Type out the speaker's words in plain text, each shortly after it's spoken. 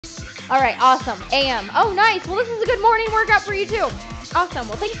All right, awesome. AM. Oh, nice. Well, this is a good morning workout for you too. Awesome.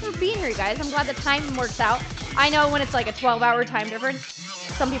 Well, thanks for being here, you guys. I'm glad the time works out. I know when it's like a 12-hour time difference,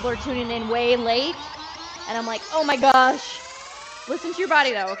 some people are tuning in way late, and I'm like, oh my gosh. Listen to your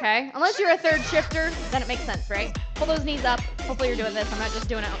body though, okay? Unless you're a third shifter, then it makes sense, right? Pull those knees up. Hopefully you're doing this. I'm not just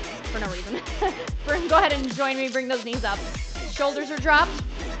doing it for no reason. Go ahead and join me. Bring those knees up. Shoulders are dropped.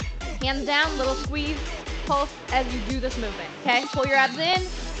 Hands down. Little squeeze, pulse as you do this movement, okay? Pull your abs in,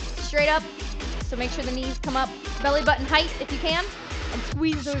 straight up. So make sure the knees come up belly button height if you can. And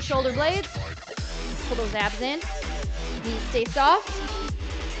squeeze those shoulder blades. Pull those abs in. Knees stay soft,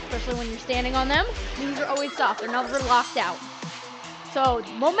 especially when you're standing on them. Knees are always soft. They're never locked out. So,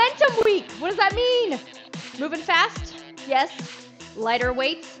 momentum week. What does that mean? Moving fast? Yes. Lighter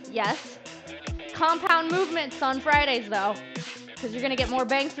weights? Yes. Compound movements on Fridays, though, because you're going to get more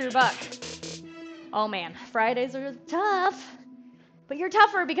bang for your buck. Oh, man. Fridays are tough. But you're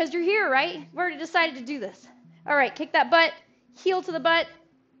tougher because you're here, right? We've already decided to do this. All right, kick that butt. Heel to the butt.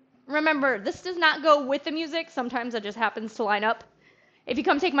 Remember, this does not go with the music. Sometimes it just happens to line up. If you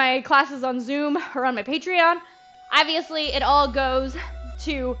come take my classes on Zoom or on my Patreon, obviously, it all goes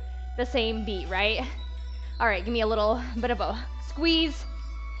to the same beat, right? All right, give me a little bit of a squeeze.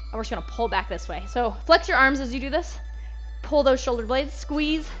 And we're just going to pull back this way. So flex your arms as you do this. Pull those shoulder blades,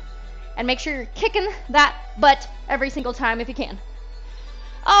 squeeze, and make sure you're kicking that butt every single time if you can.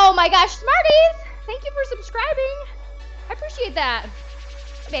 Oh my gosh, Smarties! Thank you for subscribing. I appreciate that.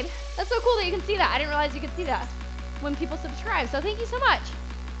 Babe, that's so cool that you can see that. I didn't realize you could see that when people subscribe. So thank you so much.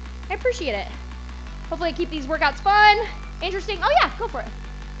 I appreciate it. Hopefully I keep these workouts fun, interesting. Oh yeah, go for it.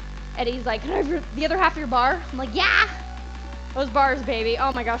 Eddie's like, can I have the other half of your bar? I'm like, yeah. Those bars, baby.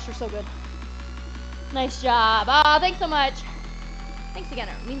 Oh my gosh, they're so good. Nice job. Oh, thanks so much. Thanks again,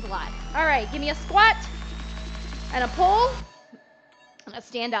 it means a lot. All right, give me a squat and a pull and a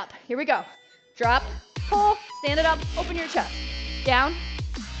stand up. Here we go. Drop, pull, stand it up, open your chest. Down.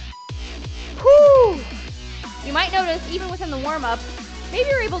 Whoo! You might notice, even within the warm-up, maybe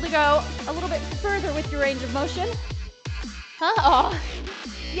you're able to go a little bit further with your range of motion. Huh? Oh.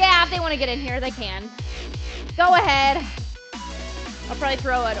 Yeah, if they want to get in here, they can. Go ahead. I'll probably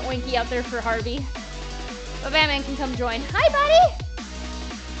throw an oinky out there for Harvey. But Batman can come join. Hi, buddy!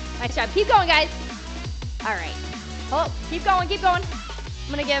 Nice job. Keep going, guys. All right. Oh, keep going, keep going.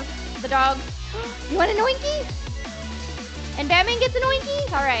 I'm going to give the dog. You want an oinky? And Batman gets an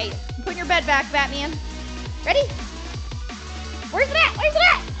oinky? All right. Put your bed back, Batman. Ready? Where's it at? Where's it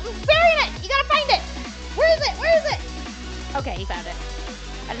at? I'm burying it. You gotta find it. Where is it? Where is it? Okay, he found it.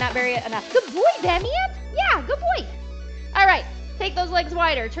 I did not bury it enough. Good boy, Batman. Yeah, good boy. All right, take those legs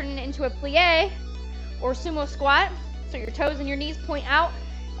wider. Turn it into a plie or sumo squat. So your toes and your knees point out.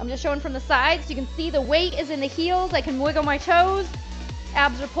 I'm just showing from the sides. You can see the weight is in the heels. I can wiggle my toes.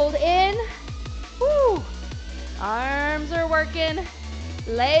 Abs are pulled in. Woo. Arms are working.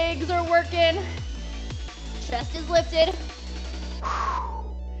 Legs are working. Chest is lifted.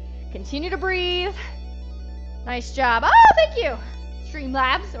 Continue to breathe. Nice job. Oh, thank you.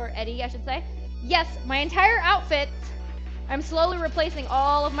 Streamlabs, or Eddie, I should say. Yes, my entire outfit, I'm slowly replacing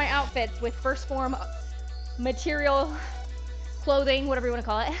all of my outfits with first form material, clothing, whatever you want to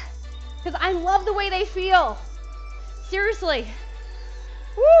call it. Because I love the way they feel. Seriously.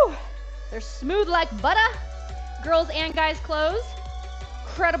 Woo! They're smooth like butter. Girls and guys clothes.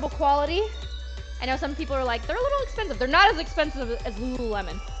 Incredible quality. I know some people are like, they're a little expensive. They're not as expensive as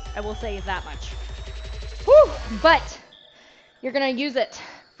Lululemon. I will say that much. Whew, but you're gonna use it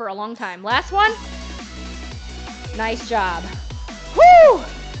for a long time. Last one. Nice job. Whew!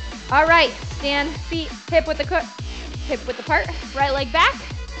 All right, stand, feet, hip width apart, right leg back.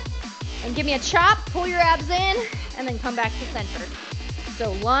 And give me a chop, pull your abs in, and then come back to center.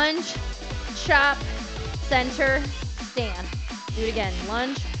 So lunge, chop, center, stand. Do it again.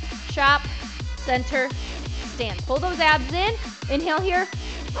 Lunge, chop, center, stand. Pull those abs in. Inhale here.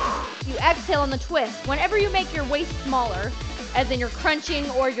 You exhale on the twist. Whenever you make your waist smaller, as in you're crunching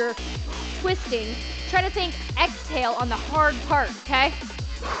or you're twisting, try to think exhale on the hard part, okay?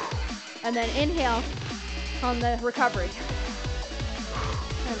 And then inhale on the recovery.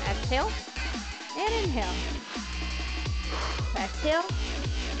 And exhale and inhale. Exhale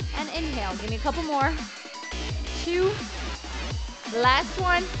and inhale. Give me a couple more. 2. Last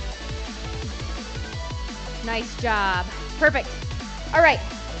one. Nice job. Perfect. All right.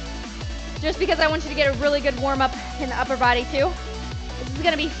 Just because I want you to get a really good warm up in the upper body too. This is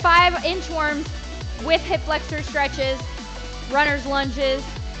going to be 5 inchworms with hip flexor stretches, runner's lunges,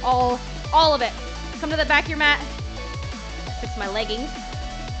 all of it. Come to the back of your mat. Fix my leggings.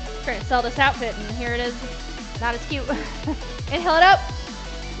 Trying to sell this outfit, and here it is. Not as cute. Inhale it up.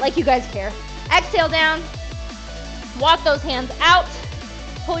 like you guys care. Exhale down. Walk those hands out.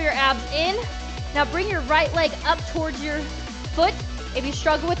 Pull your abs in. Now bring your right leg up towards your foot. If you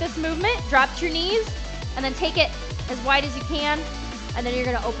struggle with this movement, drop to your knees and then take it as wide as you can. And then you're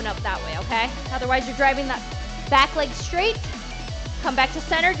gonna open up that way, okay? Otherwise, you're driving that back leg straight. Come back to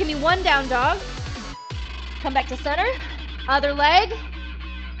center. Give me one down dog. Come back to center. Other leg.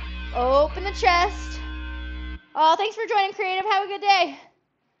 Open the chest. Oh, thanks for joining, Creative. Have a good day.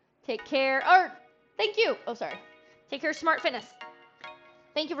 Take care. Or, thank you. Oh, sorry. Take care, Smart Fitness.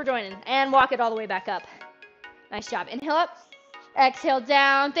 Thank you for joining. And walk it all the way back up. Nice job. Inhale up. Exhale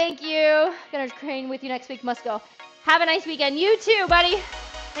down. Thank you. Gonna train with you next week. Must go. Have a nice weekend. You too, buddy.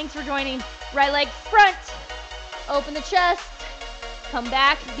 Thanks for joining. Right leg front. Open the chest. Come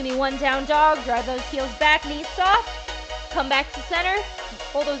back. Give me one down dog. Drive those heels back. Knees soft. Come back to center.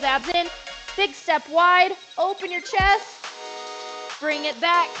 Pull those abs in. Big step wide. Open your chest. Bring it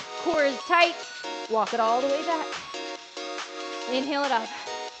back. Core is tight. Walk it all the way back. Inhale it up.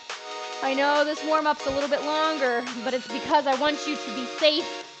 I know this warm-up's a little bit longer, but it's because I want you to be safe.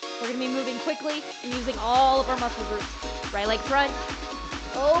 We're gonna be moving quickly and using all of our muscle groups. Right leg front.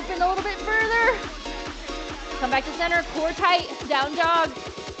 Open a little bit further. Come back to center. Core tight. Down dog.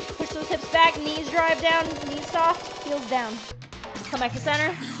 Push those hips back. Knees drive down. Knees soft. Heels down. Come back to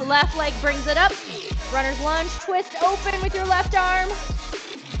center. Left leg brings it up. Runner's lunge. Twist open with your left arm.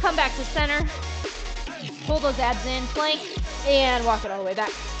 Come back to center. Pull those abs in. Plank. And walk it all the way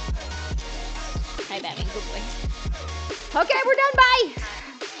back. Hi, Batman. Good boy. Okay, we're done. Bye.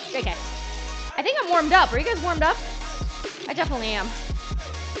 Okay. I think I'm warmed up. Are you guys warmed up? I definitely am.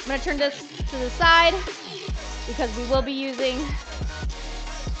 I'm going to turn this to the side because we will be using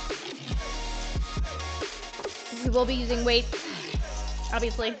weights.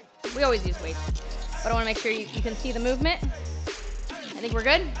 Obviously, we always use weights. But I want to make sure you can see the movement. I think we're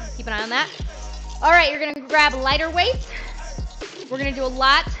good. Keep an eye on that. All right, you're going to grab lighter weights. We're going to do a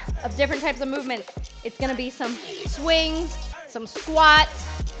lot of different types of movements. It's going to be some swings, some squats,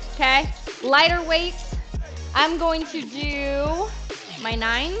 okay? Lighter weights. I'm going to do my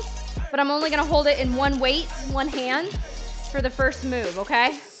 9s, but I'm only going to hold it in one weight, one hand for the first move,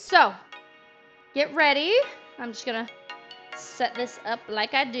 okay? So, get ready. I'm just going to set this up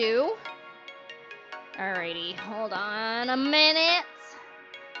like I do. Alrighty, hold on a minute.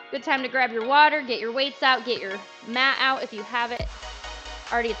 Good time to grab your water, get your weights out, get your mat out if you have it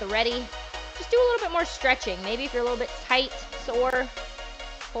already at the ready. Just do a little bit more stretching. Maybe if you're a little bit tight, sore,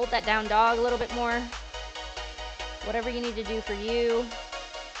 hold that down dog a little bit more. Whatever you need to do for you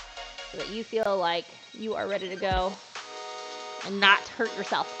so that you feel like you are ready to go and not hurt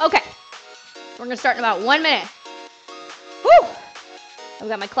yourself. Okay, we're gonna start in about 1 minute. Woo! I've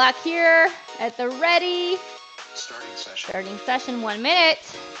got my clock here at the ready. Starting session, 1 minute.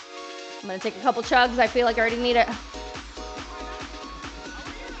 I'm gonna take a couple chugs. I feel like I already need it.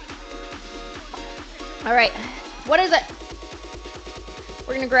 All right, what is it?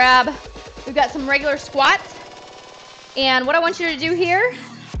 We're gonna grab, we've got some regular squats. And what I want you to do here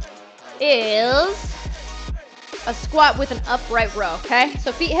is a squat with an upright row, okay?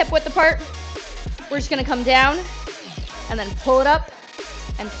 So feet hip width apart. We're just gonna come down and then pull it up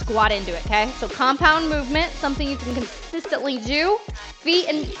and squat into it, okay? So compound movement, something you can consistently do. Feet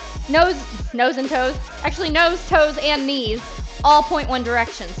and nose and toes. Actually, nose, toes, and knees all point one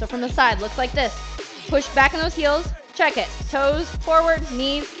direction. So from the side, looks like this. Push back in those heels. Check it. Toes forward,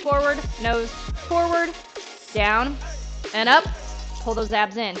 knees forward, nose forward, down and up. Pull those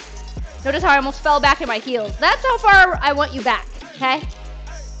abs in. Notice how I almost fell back in my heels. That's how far I want you back, okay?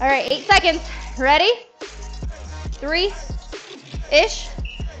 All right, 8 seconds. Ready? 3-ish.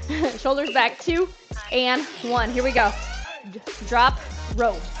 Shoulders back, 2 and 1. Here we go. Drop,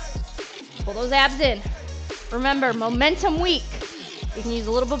 row. Pull those abs in. Remember, momentum week. You can use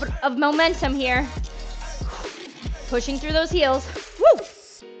a little bit of momentum here. Pushing through those heels. Woo!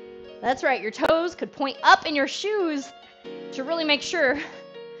 That's right, your toes could point up in your shoes to really make sure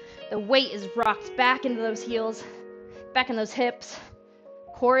the weight is rocked back into those heels, back in those hips.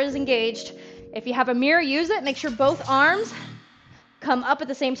 Core is engaged. If you have a mirror, use it. Make sure both arms come up at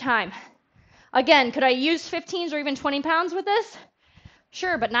the same time. Again, could I use 15s or even 20 pounds with this?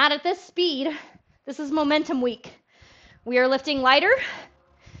 Sure, but not at this speed. This is momentum week. We are lifting lighter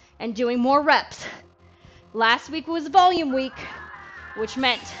and doing more reps. Last week was volume week, which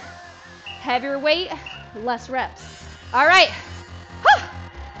meant heavier weight, less reps. All right. Whew.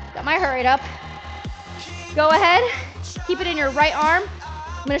 Got my hurried up. Go ahead. Keep it in your right arm.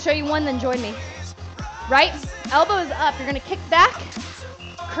 I'm going to show you one, then join me. Right, elbow is up. You're going to kick back,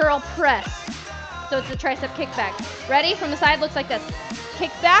 curl press. So it's a tricep kickback. Ready? From the side, looks like this.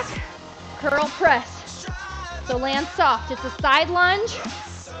 kick back, curl press. So land soft. It's a side lunge.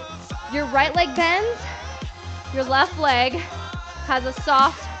 Your right leg bends. Your left leg has a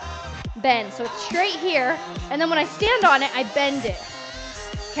soft bend. So it's straight here. And then when I stand on it, I bend it.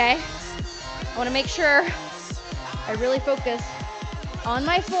 Okay? I want to make sure I really focus on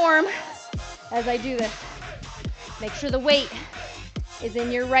my form as I do this. Make sure the weight is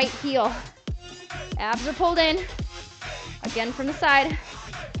in your right heel. Abs are pulled in. Again from the side.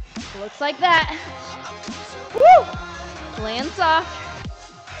 Looks like that. Woo! Land soft.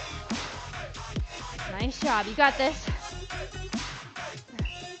 Nice job. You got this.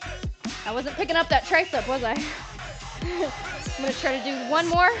 I wasn't picking up that tricep, was I? I'm going to try to do one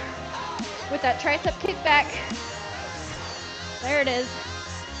more with that tricep kickback. There it is.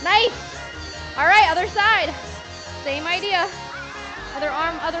 Nice. All right, other side. Same idea. Other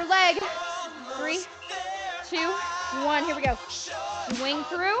arm, other leg. 3, 2, 1. Here we go. Swing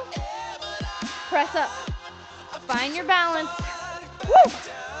through. Press up. Find your balance. Woo!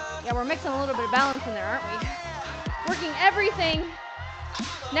 Yeah, we're mixing a little bit of balance in there, aren't we? Working everything.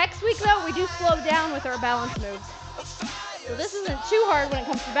 Next week, though, we do slow down with our balance moves. So this isn't too hard when it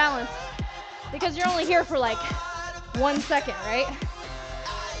comes to balance because you're only here for like 1 second, right?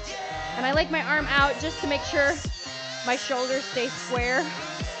 And I like my arm out just to make sure my shoulders stay square.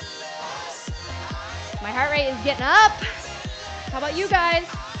 My heart rate is getting up. How about you guys?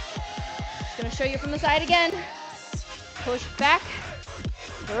 Just gonna show you from the side again. Push back,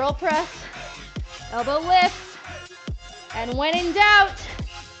 curl press, elbow lifts, and when in doubt,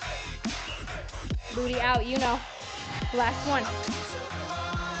 booty out, you know. Last one.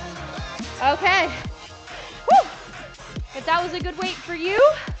 Okay. Woo! If that was a good weight for you,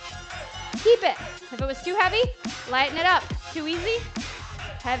 keep it. If it was too heavy, lighten it up. Too easy,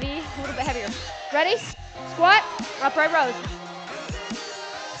 heavy, a little bit heavier. Ready? Squat, upright rows.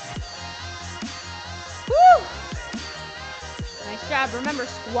 Woo! Nice job. Remember,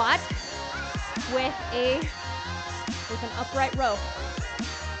 squat with an upright row.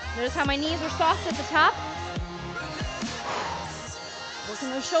 Notice how my knees are soft at the top. Working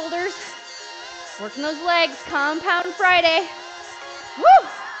those shoulders, working those legs. Compound Friday. Woo!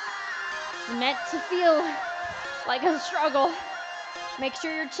 Meant to feel like a struggle. Make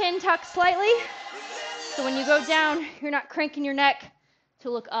sure your chin tucks slightly. So when you go down, you're not cranking your neck to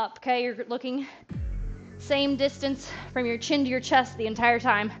look up, okay? You're looking same distance from your chin to your chest the entire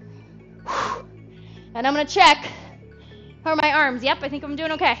time. And I'm gonna check, how are my arms? Yep, I think I'm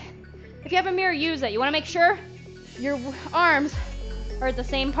doing okay. If you have a mirror, use it. You wanna make sure your arms are at the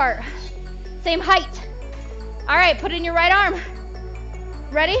same part, same height. All right, put in your right arm.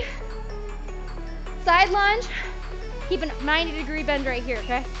 Ready? Side lunge. Keep a 90-degree bend right here,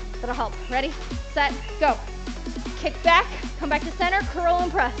 okay? That'll help. Ready, set, go. Kick back, come back to center, curl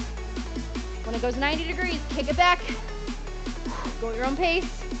and press. When it goes 90 degrees, kick it back. Go at your own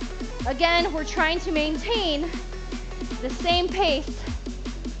pace. Again, we're trying to maintain the same pace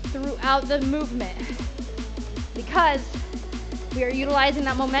throughout the movement because we are utilizing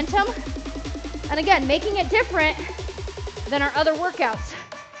that momentum. And again, making it different than our other workouts,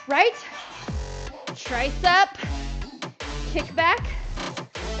 right? Tricep, kick back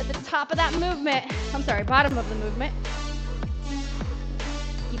at the top of that movement. I'm sorry, bottom of the movement.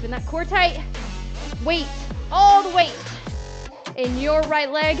 Keeping that core tight. Weight, all the weight in your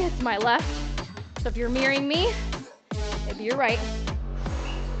right leg. It's my left. So if you're mirroring me, maybe you're right.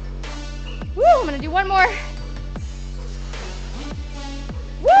 Woo, I'm gonna do one more.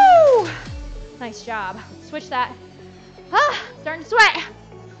 Woo! Nice job. Switch that. Starting to sweat.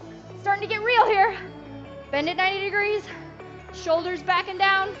 Starting to get real here. Bend it 90 degrees. Shoulders back and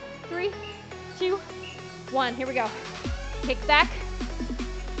down. 3, 2, 1. Here we go. Kick back.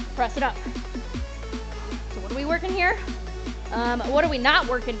 Press it up. So what are we working here? What are we not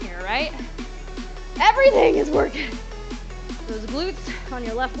working here, right? Everything is working. Those glutes on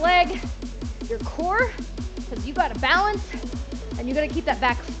your left leg. Your core, because you got to balance. And you got to keep that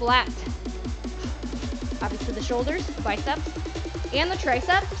back flat. Obviously the shoulders, the biceps, and the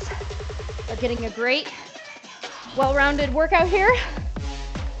triceps are getting a great, well-rounded workout here.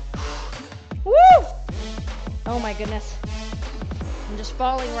 Woo! Oh my goodness. I'm just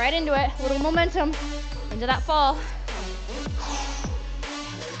falling right into it. A little momentum into that fall.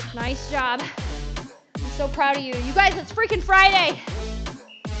 Nice job. I'm so proud of you. You guys, it's freaking Friday.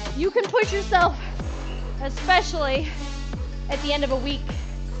 You can push yourself, especially at the end of a week,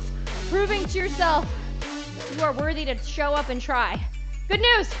 proving to yourself you are worthy to show up and try. Good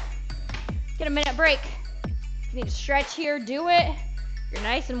news. Get a minute break. You need to stretch here, do it. You're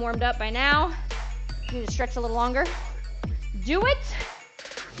nice and warmed up by now. You need to stretch a little longer. Do it.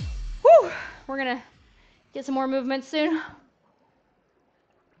 We're gonna get some more movement soon.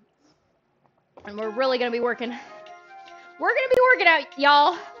 And we're really gonna be working. We're gonna be working out,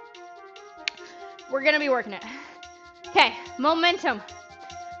 y'all. We're gonna be working it. Okay, momentum.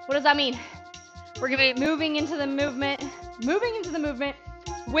 What does that mean? We're gonna be moving into the movement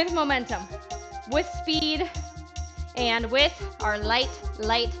with momentum, with speed, and with our light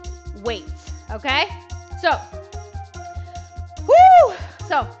weights, okay? So, woo!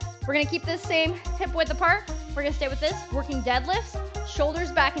 So, we're gonna keep this same hip width apart. We're gonna stay with this, working deadlifts,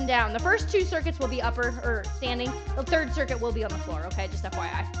 shoulders back and down. The first 2 circuits will be upper or standing. The 3rd circuit will be on the floor, okay? Just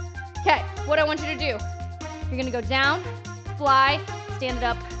FYI. Okay, what I want you to do, you're gonna go down, fly, stand it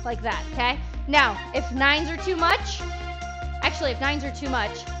up like that, okay? Now, if 9s are too much,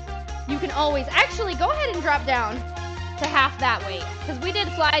 you can always, actually go ahead and drop down to half that weight. Because we did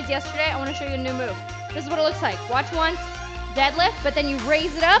flies yesterday, I wanna show you a new move. This is what it looks like. Watch once, deadlift, but then you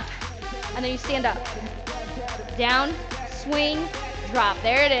raise it up, and then you stand up. Down, swing, drop.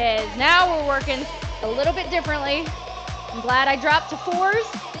 There it is. Now we're working a little bit differently. I'm glad I dropped to 4s.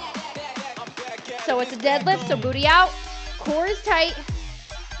 So it's a deadlift, so booty out, core is tight,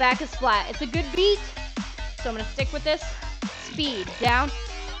 back is flat. It's a good beat, so I'm gonna stick with this. Speed, down,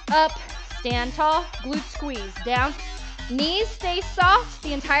 up, stand tall, glute squeeze, down. Knees stay soft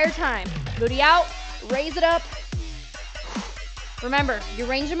the entire time. Booty out, raise it up. Remember, your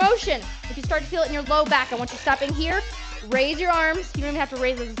range of motion. If you start to feel it in your low back, I want you stopping here. Raise your arms. You don't even have to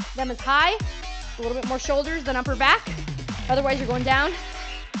raise them as high. A little bit more shoulders than upper back. Otherwise, you're going down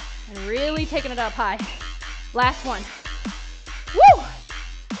and really taking it up high. Last one. Woo!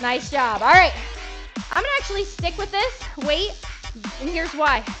 Nice job. All right. I'm gonna actually stick with this weight, and here's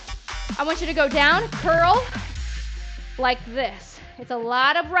why. I want you to go down, curl, like this. It's a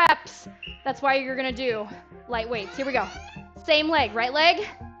lot of reps. That's why you're gonna do light weights. Here we go. Same leg, right leg.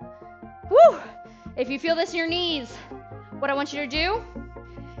 Woo! If you feel this in your knees, what I want you to do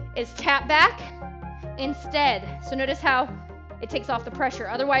is tap back instead. So notice how it takes off the pressure.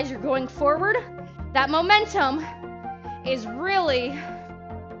 Otherwise, you're going forward. That momentum is really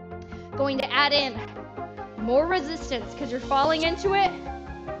going to add in more resistance because you're falling into it.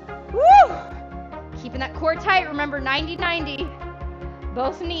 Woo! Keeping that core tight. Remember, 90-90.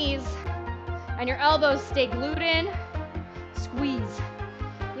 Both knees and your elbows stay glued in. Squeeze.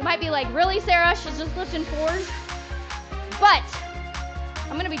 You might be like, really, Sarah? She's just lifting 4s? But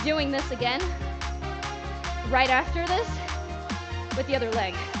I'm gonna be doing this again right after this with the other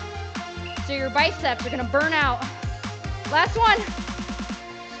leg. So your biceps are gonna burn out. Last one.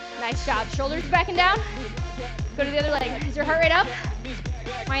 Nice job. Shoulders back and down. Go to the other leg. Is your heart rate up?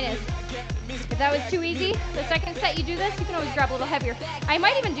 Mine is. If that was too easy, the second set you do this, you can always grab a little heavier. I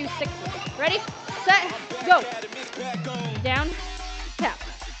might even do 6. Ready, set, go. Down, tap.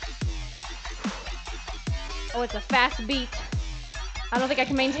 Oh, it's a fast beat. I don't think I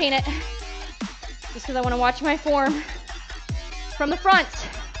can maintain it just because I want to watch my form from the front.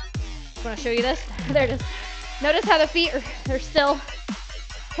 I want to show you this. There it is. Notice how the feet they're still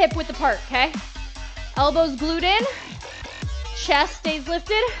hip width apart, okay? Elbows glued in, chest stays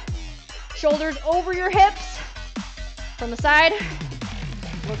lifted, shoulders over your hips. From the side,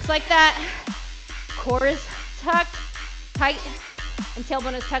 looks like that. Core is tucked, tight, and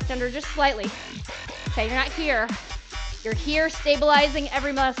tailbone is tucked under just slightly. Okay, you're not here. You're here stabilizing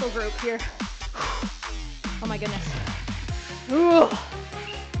every muscle group here. Oh my goodness. Ooh.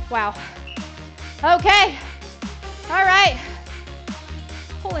 Wow. Okay. All right.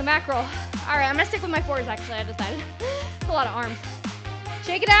 Holy mackerel. All right, I'm gonna stick with my 4s actually, I decided. It's a lot of arms.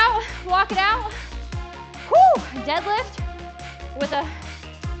 Shake it out, walk it out. Whoo! Deadlift with a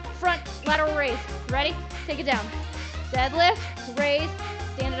front lateral raise. Ready? Take it down. Deadlift, raise,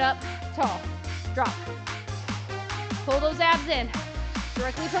 stand it up, tall. Drop. Pull those abs in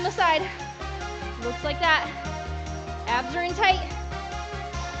directly from the side. Looks like that. Abs are in tight.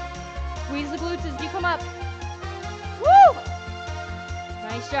 Squeeze the glutes as you come up. Woo!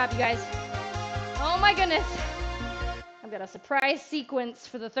 Nice job, you guys. Oh my goodness. I've got a surprise sequence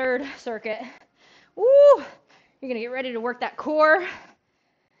for the 3rd circuit. Woo! You're gonna get ready to work that core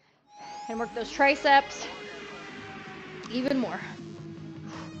and work those triceps even more.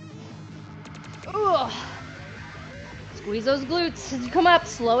 Ooh. Squeeze those glutes as you come up.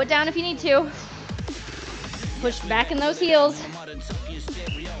 Slow it down if you need to. Push back in those heels.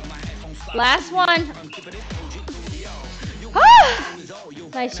 Last one. Ah!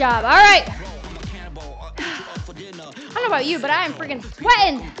 Nice job. All right. I don't know about you, but I am freaking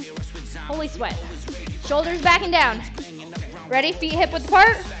sweating. Holy sweat. Shoulders back and down. Ready? Feet hip width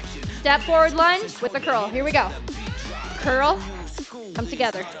apart. Step forward lunge with the curl. Here we go. Curl. Come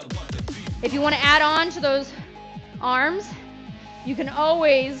together. If you want to add on to those arms, you can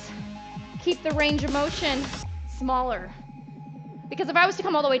always keep the range of motion smaller. Because if I was to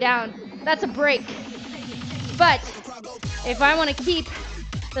come all the way down, that's a break. But if I want to keep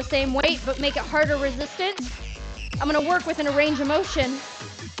the same weight but make it harder resistant, I'm going to work within a range of motion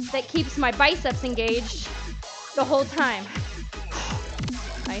that keeps my biceps engaged the whole time.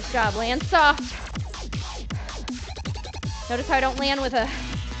 Nice job. Land soft. Notice how I don't land with a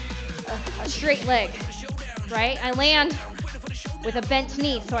straight leg, right? I land with a bent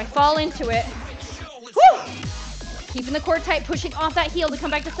knee, so I fall into it. Woo! Keeping the core tight, pushing off that heel to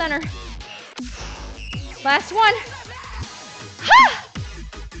come back to center. Last one. Ha!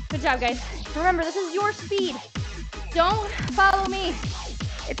 Good job, guys. Remember, this is your speed. Don't follow me.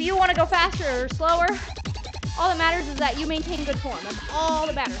 If you want to go faster or slower, all that matters is that you maintain good form. That's all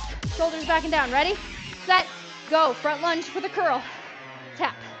that matters. Shoulders back and down. Ready? Set. Go. Front lunge for the curl.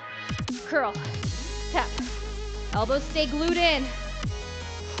 Tap. Curl. Tap. Elbows stay glued in.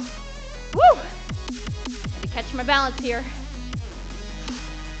 Woo! Had to catch my balance here.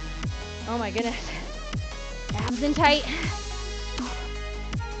 Oh my goodness. Abs in tight. I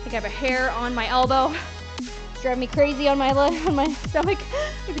think I have a hair on my elbow. It's driving me crazy on my leg, on my stomach.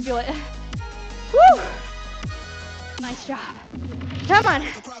 I can feel it. Woo! Nice job. Come on.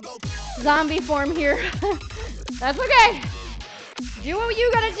 Zombie form here. That's okay. Do what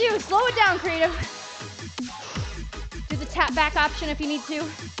you gotta do. Slow it down, creative. Do the tap back option if you need to.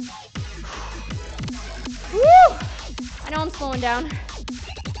 Woo! I know I'm slowing down.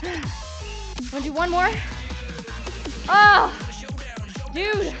 Wanna do one more? Oh,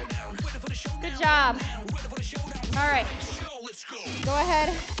 dude. Good job. All right. Go ahead.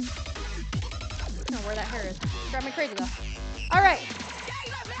 I don't know where that hair is. It's driving me crazy though. All right.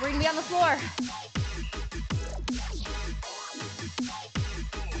 We're gonna be on the floor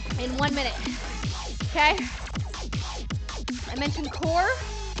in 1 minute. Okay? I mentioned core.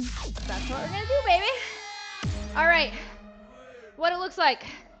 That's what we're gonna do, baby. All right. What it looks like.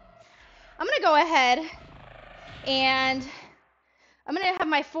 I'm gonna go ahead and I'm gonna have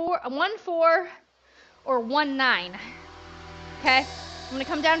my 1-4 or 1-9. Okay? I'm gonna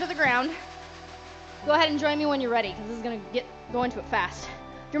come down to the ground. Go ahead and join me when you're ready, because this is gonna go into it fast.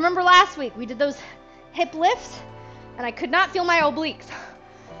 Do you remember last week we did those hip lifts and I could not feel my obliques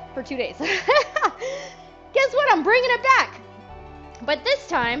for 2 days? Guess what? I'm bringing it back. But this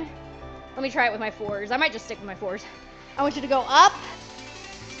time, let me try it with my 4s. I might just stick with my 4s. I want you to go up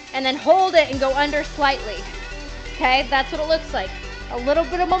and then hold it and go under slightly. Okay, that's what it looks like. A little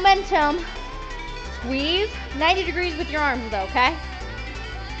bit of momentum. Squeeze. 90 degrees with your arms though, okay?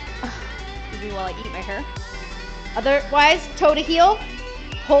 Excuse me while I eat my hair. Otherwise, toe to heel.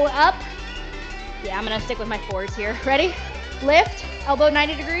 Pull it up. Yeah, I'm gonna stick with my 4s here. Ready? Lift, elbow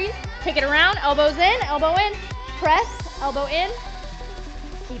 90 degrees. Take it around, elbows in, elbow in. Press, elbow in.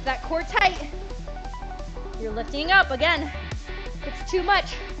 Keep that core tight. You're lifting up again. If it's too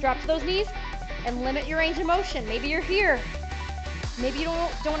much, drop to those knees and limit your range of motion. Maybe you're here. Maybe you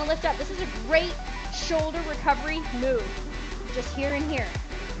don't want to lift up. This is a great shoulder recovery move. Just here and here.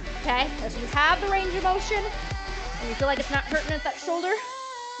 Okay? If you have the range of motion and you feel like it's not hurting at that shoulder,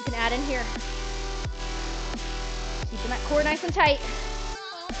 you can add in here. Keeping that core nice and tight.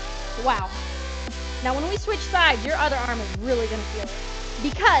 Wow. Now when we switch sides, your other arm is really going to feel it.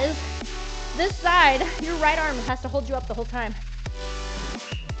 Because this side, your right arm has to hold you up the whole time.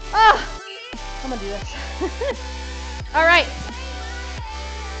 Oh, I'm going to do this. All right.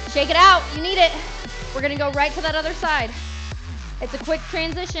 Shake it out. You need it. We're going to go right to that other side. It's a quick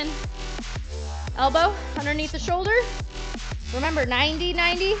transition. Elbow underneath the shoulder. Remember,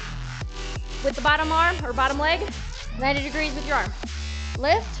 90-90 with the bottom arm or bottom leg. 90 degrees with your arm.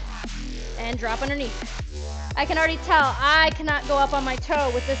 Lift and drop underneath. I can already tell I cannot go up on my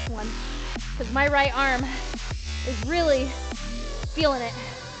toe with this one because my right arm is really feeling it.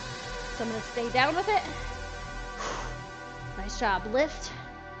 So I'm going to stay down with it. Nice job. Lift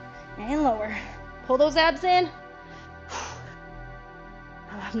and lower. Pull those abs in.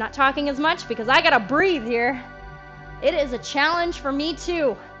 I'm not talking as much because I got to breathe here. It is a challenge for me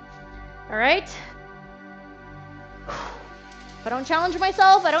too. All right? If I don't challenge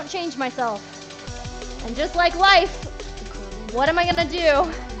myself, I don't change myself. And just like life, what am I gonna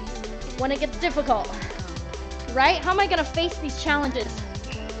do when it gets difficult? Right? How am I gonna face these challenges?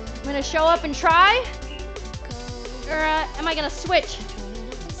 I'm gonna show up and try? Or am I gonna switch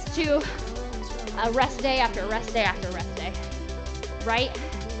to a rest day after rest day after rest day? Right?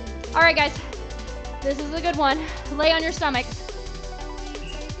 All right, guys. This is a good one. Lay on your stomachs.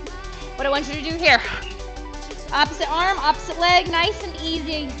 What I want you to do here. Opposite arm, opposite leg, nice and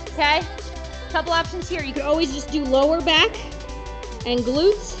easy, okay? Couple options here. You could always just do lower back and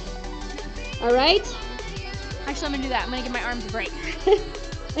glutes. All right? Actually, I'm gonna do that. I'm gonna give my arms a break.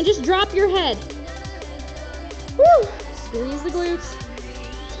 And just drop your head. Woo! Squeeze the glutes.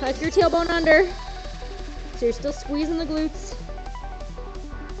 Tuck your tailbone under. So you're still squeezing the glutes.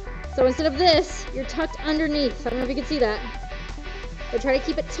 So instead of this, you're tucked underneath. I don't know if you can see that. But try to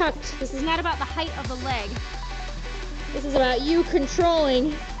keep it tucked. This is not about the height of the leg. This is about you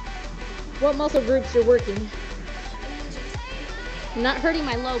controlling what muscle groups you're working. I'm not hurting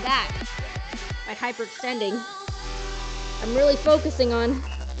my low back by hyperextending. I'm really focusing on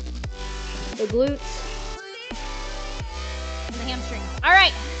the glutes and the hamstrings. All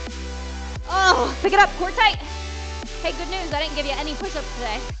right. Oh, pick it up, core tight. Hey, good news, I didn't give you any push-ups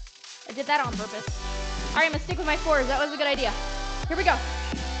today. I did that on purpose. All right, I'm gonna stick with my 4s. That was a good idea. Here we go.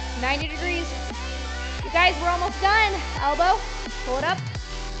 90 degrees. You guys, we're almost done. Elbow, pull it up,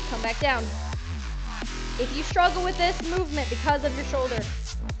 come back down. If you struggle with this movement because of your shoulder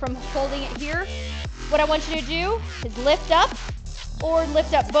from holding it here, what I want you to do is lift up or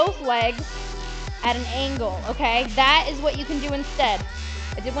lift up both legs at an angle, okay? That is what you can do instead.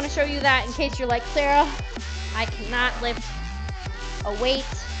 I did want to show you that in case you're like, Sarah, I cannot lift a weight.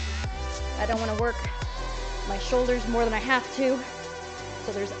 I don't want to work my shoulders more than I have to.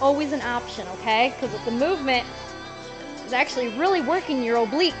 So there's always an option, okay? Because the movement is actually really working your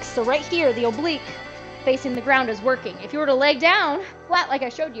obliques. So right here, the oblique facing the ground is working. If you were to lay down flat like I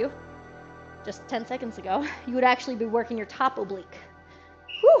showed you just 10 seconds ago, you would actually be working your top oblique.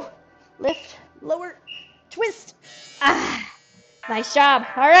 Whew. Lift, lower, twist. Ah, nice job.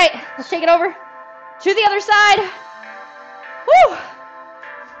 All right, let's take it over to the other side. Whew.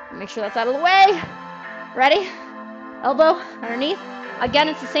 Make sure that's out of the way. Ready? Elbow underneath. Again,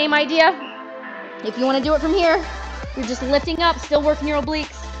 it's the same idea. If you want to do it from here, you're just lifting up, still working your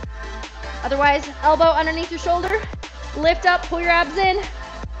obliques. Otherwise, elbow underneath your shoulder, lift up, pull your abs in,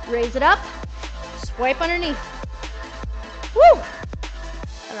 raise it up, swipe underneath. Woo!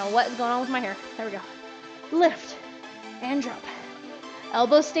 I don't know what is going on with my hair. There we go. Lift and drop.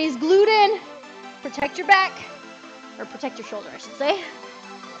 Elbow stays glued in. Protect your back, or protect your shoulder, I should say.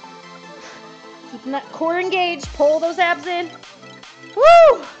 Keeping that core engaged, pull those abs in.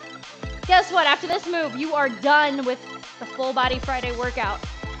 Woo! Guess what? After this move, you are done with the full body Friday workout.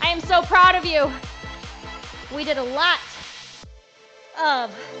 I am so proud of you. We did a lot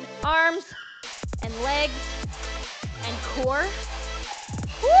of arms and legs and core.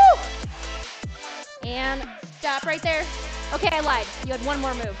 Woo! And stop right there. Okay, I lied. You had one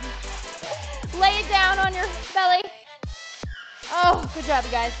more move. Lay it down on your belly. Oh, good job,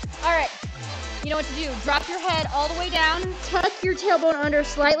 you guys. All right. You know what to do. Drop your head all the way down. Tuck your tailbone under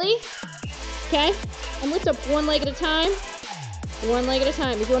slightly. Okay? And lift up one leg at a time. One leg at a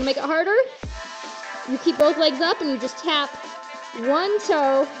time. If you want to make it harder, you keep both legs up and you just tap one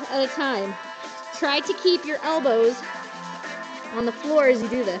toe at a time. Try to keep your elbows on the floor as you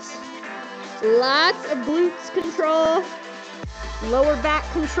do this. Lots of glutes control, lower back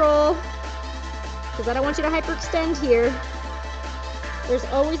control, because I don't want you to hyperextend here. There's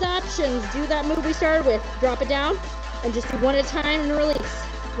always options. Do that move we started with. Drop it down and just do one at a time and release.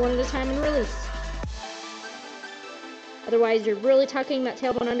 One at a time and release. Otherwise, you're really tucking that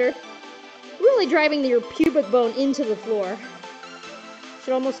tailbone under, really driving your pubic bone into the floor.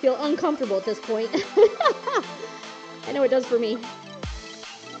 Should almost feel uncomfortable at this point. I know it does for me.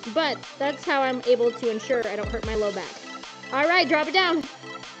 But that's how I'm able to ensure I don't hurt my low back. All right, drop it down.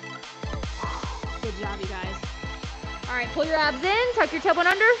 Good job, you guys. All right, pull your abs in, tuck your tailbone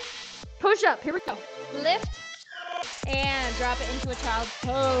under, push up. Here we go. Lift and drop it into a child's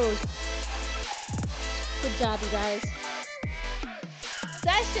pose. Good job, you guys.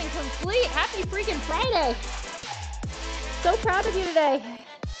 Session complete. Happy freaking Friday. So proud of you today.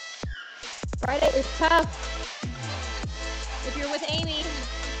 Friday is tough. If you're with Amy,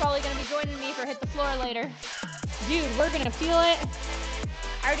 she's probably going to be joining me for Hit the Floor later. Dude, we're going to feel it.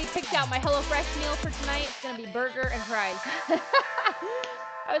 I already picked out my HelloFresh meal for tonight. It's going to be burger and fries.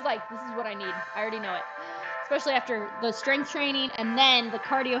 I was like, this is what I need. I already know it. Especially after the strength training and then the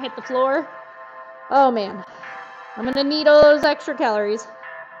cardio Hit the Floor. Oh, man. I'm going to need all those extra calories.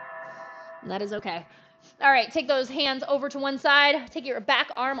 And that is okay. All right, take those hands over to one side. Take your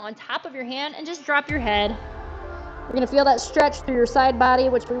back arm on top of your hand and just drop your head. You're going to feel that stretch through your side body,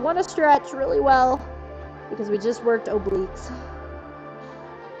 which we want to stretch really well because we just worked obliques.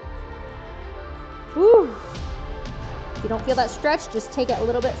 Whew. If you don't feel that stretch, just take it a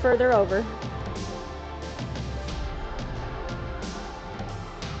little bit further over.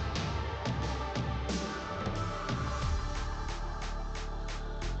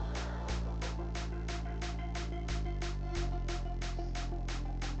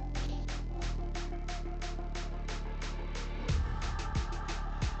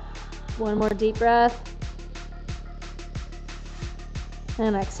 One more deep breath.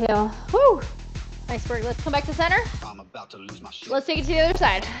 And exhale. Woo! Nice work. Let's come back to center. Let's take it to the other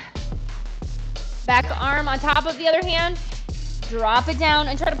side. Back arm on top of the other hand. Drop it down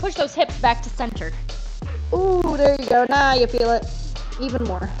and try to push those hips back to center. Ooh, there you go. Now you feel it even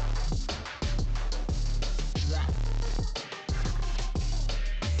more.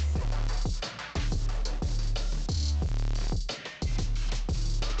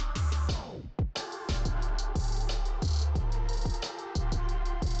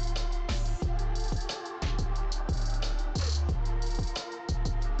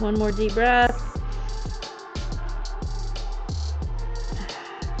 One more deep breath.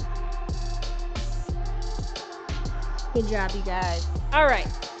 Good job, you guys. All right,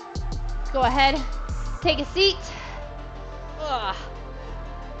 let's go ahead, take a seat. Ugh.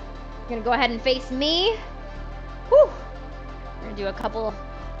 You're gonna go ahead and face me. Whew. We're gonna do a couple,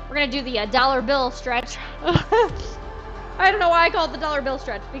 we're gonna do the dollar bill stretch. I don't know why I call it the dollar bill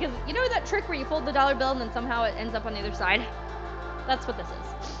stretch, because you know that trick where you fold the dollar bill and then somehow it ends up on the other side? That's what this is.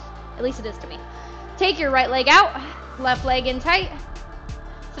 At least it is to me. Take your right leg out, left leg in tight.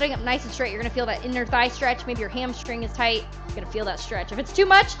 Sitting up nice and straight, you're gonna feel that inner thigh stretch. Maybe your hamstring is tight. You're gonna feel that stretch. If it's too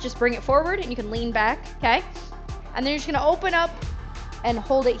much, just bring it forward and you can lean back, okay? And then you're just gonna open up and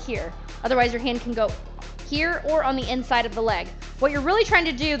hold it here. Otherwise, your hand can go here or on the inside of the leg. What you're really trying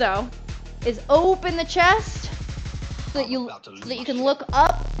to do, though, is open the chest so that you can look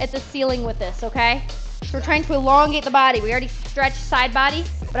up at the ceiling with this, okay? So we're trying to elongate the body. We already stretched side body,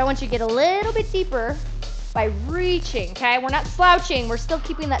 but I want you to get a little bit deeper by reaching, okay? We're not slouching. We're still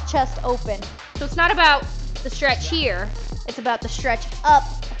keeping that chest open. So it's not about the stretch here. It's about the stretch up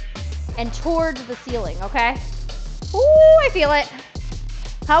and towards the ceiling, okay? Ooh, I feel it.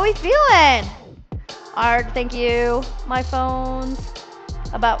 How we feeling? Art, thank you. My phone's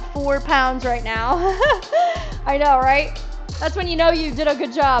about 4 pounds right now. I know, right? That's when you know you did a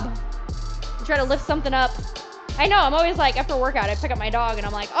good job. You try to lift something up. I know, I'm always like, after a workout, I pick up my dog and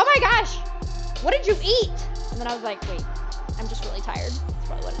I'm like, oh my gosh, what did you eat? And then I was like, wait, I'm just really tired. That's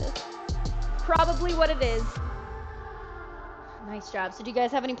probably what it is. Probably what it is. Nice job. So do you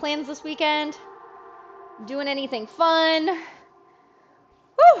guys have any plans this weekend? Doing anything fun?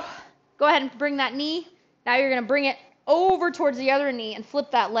 Whew. Go ahead and bring that knee. Now you're gonna bring it over towards the other knee and flip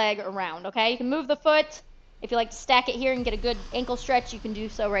that leg around, okay? You can move the foot. If you like to stack it here and get a good ankle stretch, you can do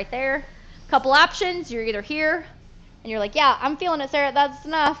so right there. Couple options. You're either here and you're like, yeah, I'm feeling it, Sarah, that's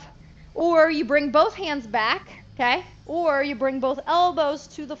enough. Or you bring both hands back, okay? Or you bring both elbows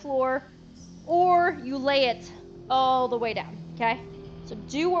to the floor, or you lay it all the way down, okay? So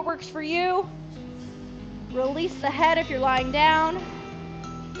do what works for you. Release the head if you're lying down.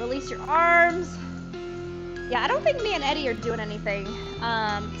 Release your arms. Yeah, I don't think me and Eddie are doing anything.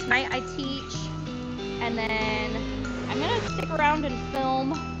 Tonight I teach, and then I'm gonna stick around and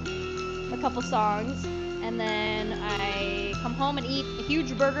film a couple songs, and then I come home and eat a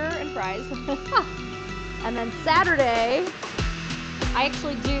huge burger and fries. And then Saturday, I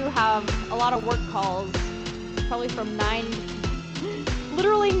actually do have a lot of work calls, probably from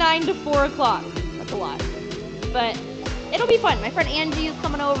literally 9 to 4 o'clock. That's a lot. But it'll be fun. My friend Angie is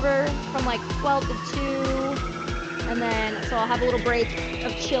coming over from like 12 to 2, and then so I'll have a little break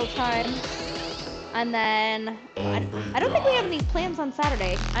of chill time. And then I don't think we have any plans on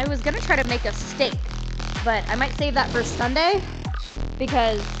Saturday. I was gonna try to make a steak, but I might save that for Sunday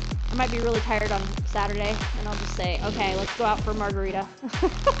because I might be really tired on Saturday, and I'll just say, okay, let's go out for a margarita.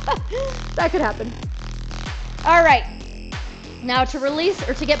 That could happen. All right, now to release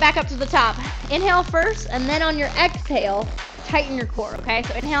or to get back up to the top, inhale first, and then on your exhale, tighten your core, okay?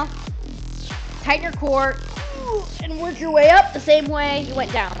 So inhale, tighten your core, and work your way up the same way you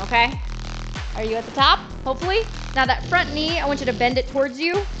went down, okay? Are you at the top? Hopefully. Now that front knee, I want you to bend it towards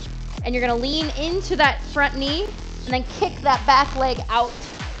you, and you're gonna lean into that front knee, and then kick that back leg out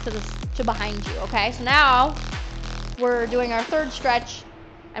to behind you, okay? So now we're doing our third stretch,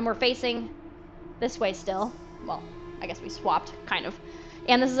 and we're facing this way still. Well, I guess we swapped, kind of.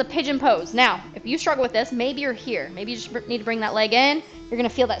 And this is a pigeon pose. Now, if you struggle with this, maybe you're here. Maybe you just need to bring that leg in. You're gonna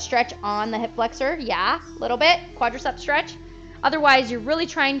feel that stretch on the hip flexor. Yeah, a little bit, quadricep stretch. Otherwise, you're really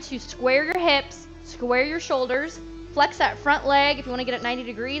trying to square your hips, square your shoulders, flex that front leg. If you want to get it 90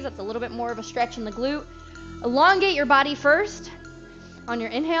 degrees, that's a little bit more of a stretch in the glute. Elongate your body first. On your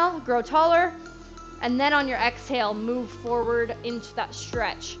inhale, grow taller. And then on your exhale, move forward into that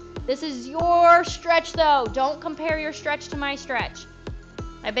stretch. This is your stretch, though. Don't compare your stretch to my stretch.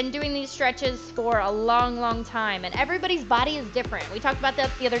 I've been doing these stretches for a long, long time, and everybody's body is different. We talked about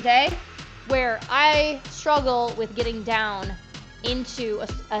that the other day, where I struggle with getting down into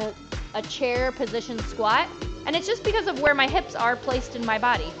a chair position squat. And it's just because of where my hips are placed in my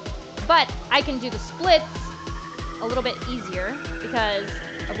body. But I can do the splits a little bit easier because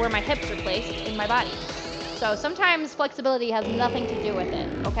of where my hips are placed in my body. So sometimes flexibility has nothing to do with it,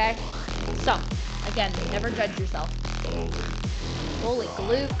 okay? So, again, never judge yourself. Holy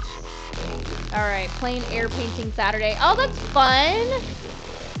glutes. All right, plain air painting Saturday. Oh, that's fun.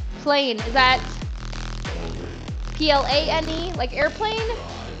 Plane, is that P-L-A-N-E, like airplane?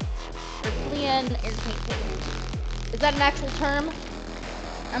 Or plane air painting? Is that an actual term?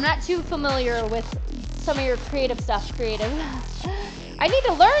 I'm not too familiar with some of your creative stuff, creative. I need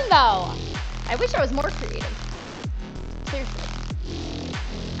to learn though. I wish I was more creative. Seriously.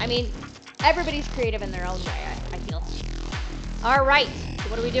 I mean, everybody's creative in their own way, I feel. All right, so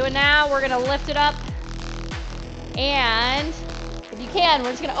what are we doing now? We're gonna lift it up. And if you can,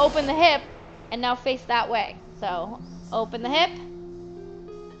 we're just gonna open the hip and now face that way. So open the hip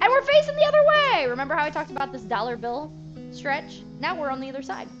and we're facing the other way. Remember how I talked about this dollar bill stretch? Now we're on the other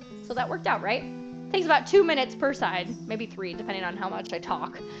side. So that worked out, right? Takes about 2 minutes per side, maybe 3, depending on how much I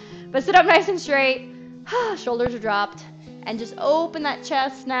talk. But sit up nice and straight, shoulders are dropped, and just open that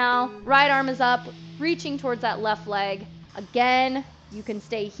chest now. Right arm is up, reaching towards that left leg. Again, you can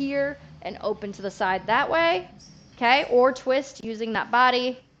stay here and open to the side that way, okay? Or twist using that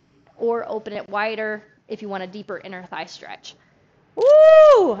body, or open it wider if you want a deeper inner thigh stretch.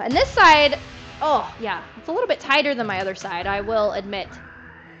 Woo! And this side, oh yeah, it's a little bit tighter than my other side, I will admit.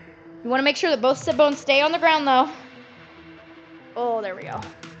 You want to make sure that both sit bones stay on the ground though. Oh, there we go.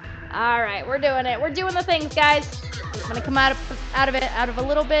 All right, we're doing it. We're doing the things, guys. I'm gonna come out of a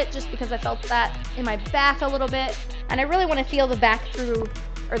little bit just because I felt that in my back a little bit, and I really want to feel the back through,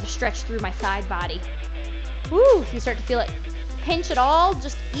 or the stretch through my side body. Woo! If you start to feel it pinch at all,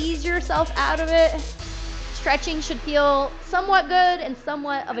 just ease yourself out of it. Stretching should feel somewhat good and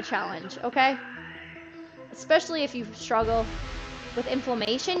somewhat of a challenge, okay? Especially if you struggle with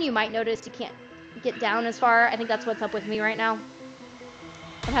inflammation, you might notice you can't get down as far. I think that's what's up with me right now.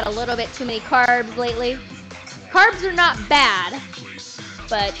 I've had a little bit too many carbs lately. Carbs are not bad,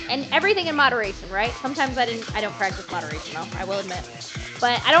 but, and everything in moderation, right? Sometimes I don't practice moderation though, I will admit.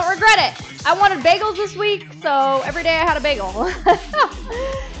 But I don't regret it. I wanted bagels this week, so every day I had a bagel.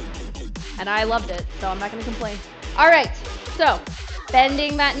 And I loved it, so I'm not gonna complain. All right, so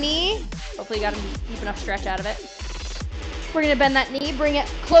bending that knee. Hopefully you got a deep enough stretch out of it. We're gonna bend that knee, bring it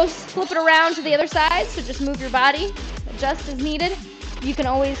close, flip it around to the other side, so just move your body, adjust as needed. You can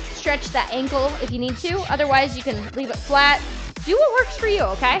always stretch that ankle if you need to, otherwise you can leave it flat. Do what works for you,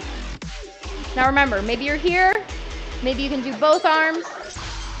 okay? Now remember, maybe you're here, maybe you can do both arms,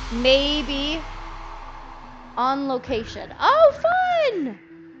 maybe on location. Oh, fun!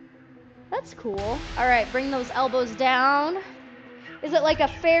 That's cool. All right, bring those elbows down. Is it like a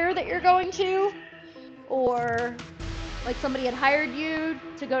fair that you're going to? Or like somebody had hired you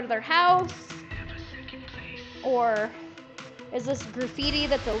to go to their house? Or is this graffiti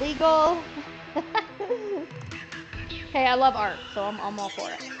that's illegal? Hey, I love art, so I'm all for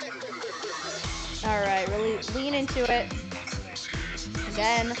it. All right, really lean into it.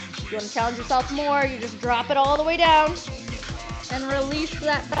 Again, if you want to challenge yourself more, you just drop it all the way down and release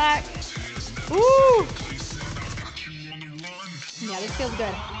that back. Woo! Yeah, this feels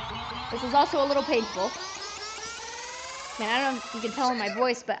good. This is also a little painful. Man, I don't know if you can tell in my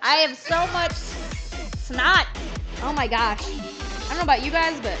voice, but I have so much snot. Oh my gosh. I don't know about you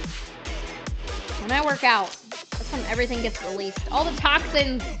guys, but when I work out, that's when everything gets released. All the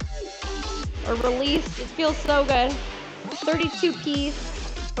toxins are released. It feels so good.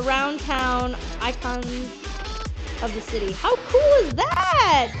 32-piece, around town, icons of the city. How cool is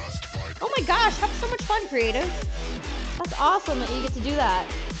that? Oh my gosh, have so much fun, creative. That's awesome that you get to do that.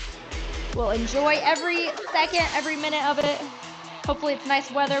 Well, enjoy every second, every minute of it. Hopefully it's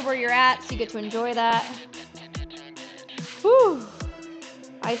nice weather where you're at, so you get to enjoy that. Whew.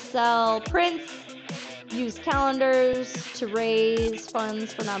 I sell prints, use calendars to raise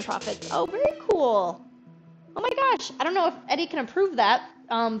funds for nonprofits. Oh, very cool. Oh my gosh, I don't know if Eddie can approve that,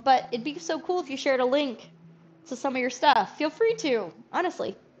 but it'd be so cool if you shared a link to some of your stuff. Feel free to,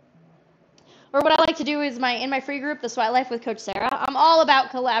 honestly. Or what I like to do is in my free group, The Sweat Life with Coach Sarah, I'm all about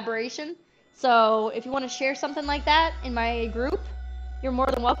collaboration. So if you want to share something like that in my group, you're more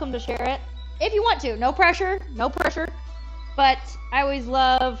than welcome to share it. If you want to, no pressure, no pressure. But I always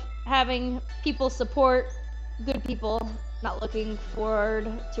love having people support good people, not looking forward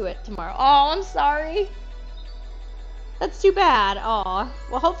to it tomorrow. Oh, I'm sorry. That's too bad. Aw.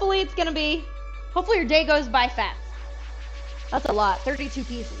 Well, hopefully hopefully your day goes by fast. That's a lot. 32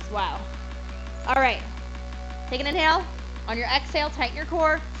 pieces. Wow. All right. Take an inhale. On your exhale, tighten your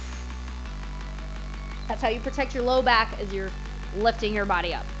core. That's how you protect your low back as you're lifting your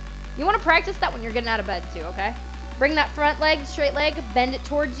body up. You want to practice that when you're getting out of bed too, okay? Bring that front leg, straight leg, bend it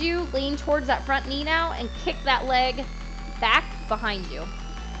towards you, lean towards that front knee now, and kick that leg back behind you.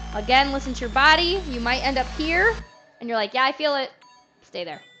 Again, listen to your body. You might end up here, and you're like, yeah, I feel it. Stay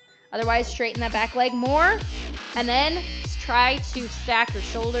there. Otherwise, straighten that back leg more, and then try to stack your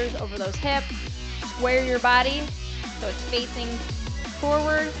shoulders over those hips. Square your body so it's facing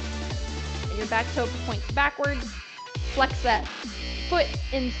forward, and your back toe points backwards. Flex that foot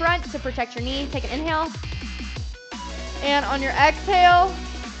in front to protect your knee. Take an inhale. And on your exhale,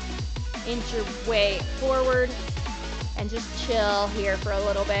 inch your way forward and just chill here for a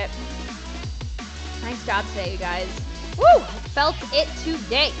little bit. Nice job today, you guys. Woo! Felt it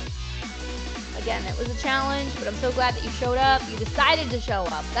today. Again, it was a challenge, but I'm so glad that you showed up. You decided to show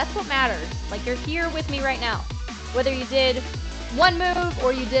up. That's what matters. Like, you're here with me right now. Whether you did one move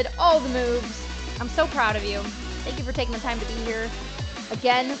or you did all the moves, I'm so proud of you. Thank you for taking the time to be here.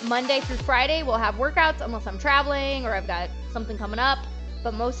 Again, Monday through Friday, we'll have workouts unless I'm traveling or I've got something coming up.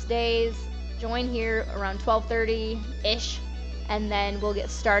 But most days, join here around 12:30-ish, and then we'll get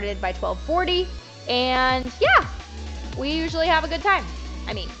started by 12:40. And yeah, we usually have a good time.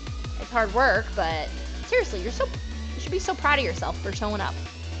 I mean, it's hard work, but seriously, you should be so proud of yourself for showing up.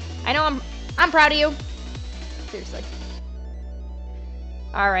 I know I'm proud of you. Seriously.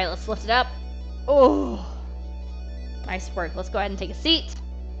 All right, let's lift it up. Oh. Nice work. Let's go ahead and take a seat.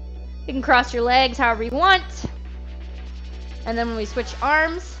 You can cross your legs however you want. And then when we switch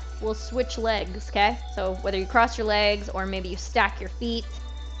arms, we'll switch legs, okay? So whether you cross your legs or maybe you stack your feet,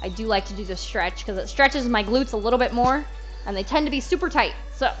 I do like to do the stretch because it stretches my glutes a little bit more, and they tend to be super tight.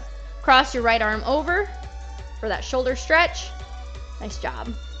 So cross your right arm over for that shoulder stretch. Nice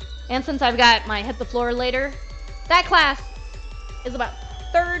job. And since I've got my hit the floor later, that class is about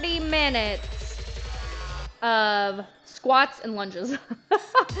 30 minutes of squats and lunges.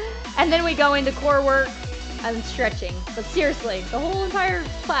 And then we go into core work and stretching. But seriously, the whole entire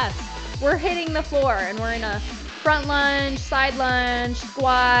class, we're hitting the floor and we're in a front lunge, side lunge,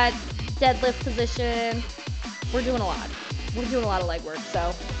 squat, deadlift position. We're doing a lot. We're doing a lot of leg work.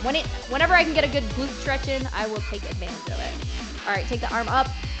 So whenever I can get a good glute stretch in, I will take advantage of it. All right, take the arm up,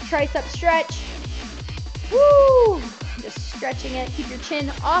 tricep stretch. Woo! Just stretching it. Keep your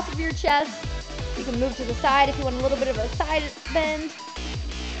chin off of your chest. You can move to the side if you want a little bit of a side bend.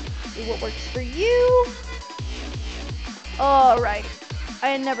 See what works for you. All right.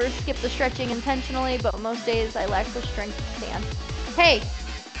 I never skip the stretching intentionally, but most days I lack the strength to stand. Hey,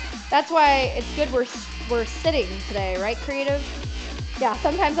 that's why it's good we're sitting today, right, creative? Yeah,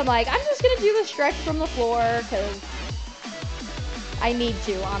 sometimes I'm like, I'm just going to do the stretch from the floor because I need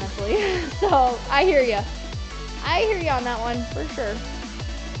to, honestly. So I hear you. I hear you on that one, for sure.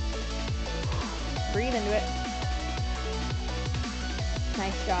 Breathe into it.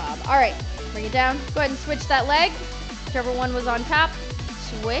 Nice job. All right, bring it down. Go ahead and switch that leg. Whichever one was on top,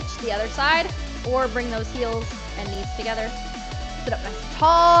 switch the other side, or bring those heels and knees together. Sit up nice and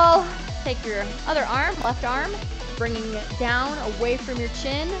tall. Take your other arm, left arm, bringing it down away from your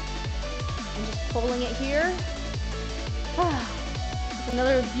chin, and just pulling it here. It's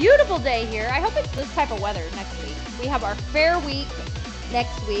another beautiful day here. I hope it's this type of weather next week. We have our fair week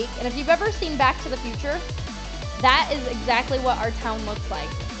next week, and if you've ever seen Back to the Future, that is exactly what our town looks like.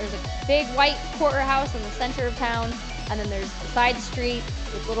 There's a big white courthouse in the center of town, and then there's the side street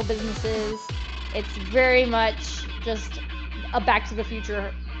with little businesses. It's very much just a Back to the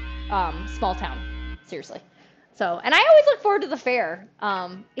Future small town, seriously. So, and I always look forward to the fair.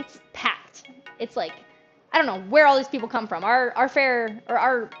 It's packed. It's like, I don't know where all these people come from. Our fair, or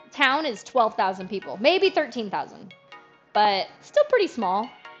our town is 12,000 people, maybe 13,000. But still pretty small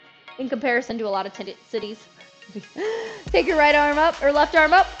in comparison to a lot of cities. Take your right arm up, or left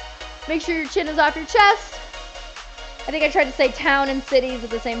arm up. Make sure your chin is off your chest. I think I tried to say town and cities at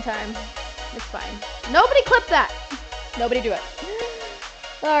the same time. It's fine. Nobody clip that. Nobody do it.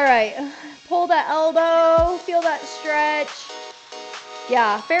 All right. Pull that elbow. Feel that stretch.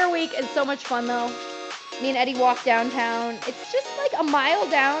 Yeah, fair week is so much fun though. Me and Eddie walk downtown. It's just like a mile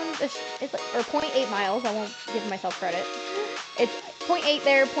down, it's like, or 0.8 miles. I won't give myself credit. It's 0.8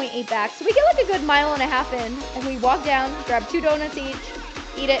 there, 0.8 back. So we get like a good mile and a half in, and we walk down, grab 2 donuts each,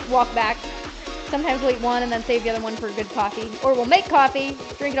 eat it, walk back. Sometimes we'll eat one and then save the other one for a good coffee. Or we'll make coffee,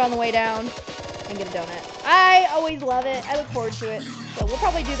 drink it on the way down, and get a donut. I always love it. I look forward to it. So we'll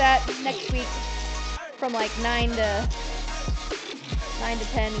probably do that next week from like 9 to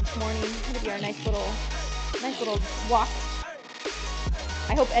 10 each morning. It'll be our nice little walk.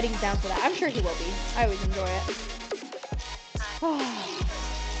 I hope Eddie's down for that. I'm sure he will be. I always enjoy it.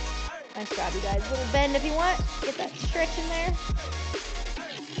 Nice job, you guys. Little bend if you want. Get that stretch in there.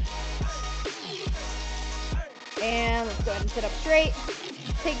 And let's go ahead and sit up straight.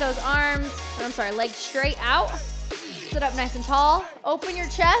 Take those legs straight out. Sit up nice and tall. Open your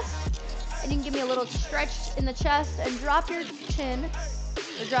chest. And you can give me a little stretch in the chest and drop your chin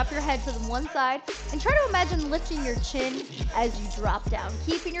or drop your head to the one side. And try to imagine lifting your chin as you drop down,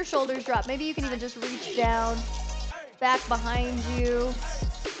 keeping your shoulders dropped. Maybe you can even just reach down, back behind you.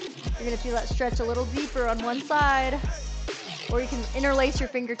 You're gonna feel that stretch a little deeper on one side. Or you can interlace your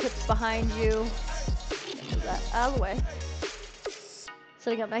fingertips behind you. Move that out of the way.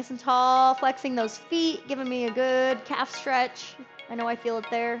 Sitting up nice and tall, flexing those feet, giving me a good calf stretch. I know I feel it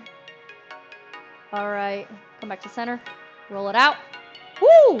there. All right, come back to center, roll it out.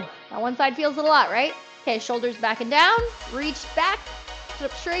 Woo! Now one side feels it a lot, right? Okay, shoulders back and down, reach back, sit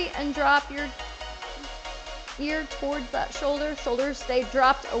up straight and drop your ear towards that shoulder. Shoulders stay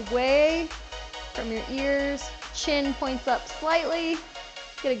dropped away from your ears. Chin points up slightly.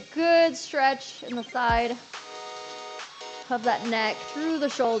 Get a good stretch in the side of that neck through the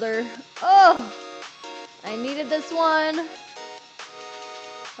shoulder. Oh, I needed this one.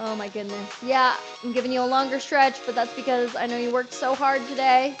 Oh my goodness. Yeah, I'm giving you a longer stretch, but that's because I know you worked so hard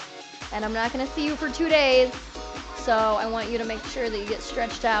today and I'm not gonna see you for 2 days. So I want you to make sure that you get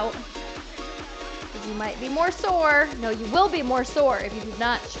stretched out. Because you might be more sore. No, you will be more sore if you do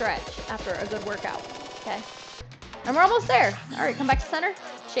not stretch after a good workout. Okay. And we're almost there. All right, come back to center.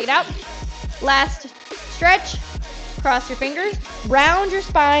 Shake it out. Last stretch. Cross your fingers. Round your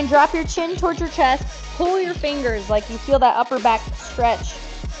spine. Drop your chin towards your chest. Pull your fingers like you feel that upper back stretch.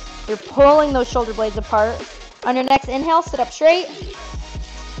 You're pulling those shoulder blades apart. On your next inhale, sit up straight.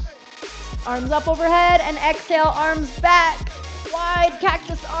 Arms up overhead and exhale, arms back. Wide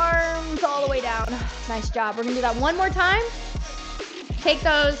cactus arms all the way down. Nice job. We're gonna do that one more time. Take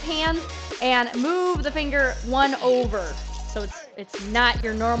those hands and move the finger one over. So it's not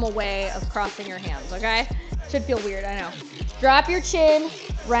your normal way of crossing your hands, okay? Should feel weird, I know. Drop your chin,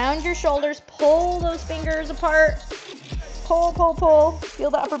 round your shoulders, pull those fingers apart. Pull, pull, pull.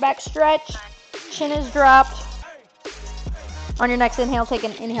 Feel the upper back stretch. Chin is dropped. On your next inhale, take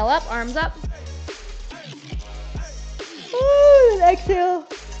an inhale up, arms up. Ooh, and exhale.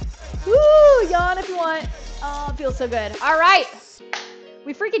 Woo, yawn if you want. Oh, it feels so good. All right.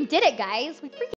 We freaking did it, guys. We freaking